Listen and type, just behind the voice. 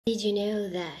Did you know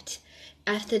that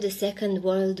after the Second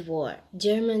World War,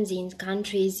 Germans in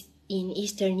countries in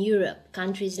Eastern Europe,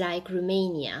 countries like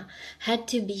Romania, had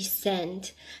to be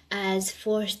sent as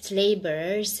forced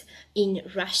laborers in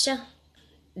Russia?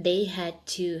 They had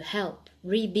to help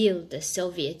rebuild the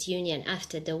Soviet Union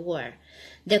after the war.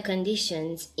 The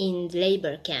conditions in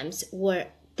labor camps were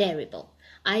terrible.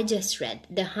 I just read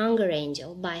The Hunger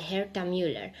Angel by Herta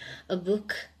Müller, a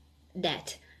book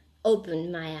that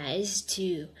opened my eyes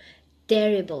to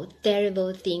terrible,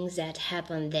 terrible things that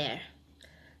happened there.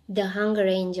 The Hunger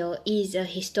Angel is a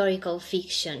historical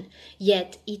fiction,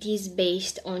 yet it is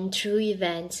based on true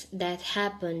events that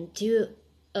happened to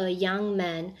a young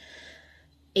man,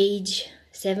 age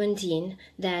 17,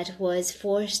 that was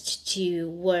forced to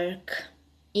work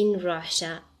in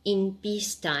Russia in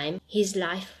peacetime. His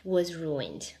life was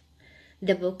ruined.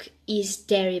 The book is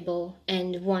terrible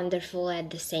and wonderful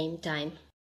at the same time.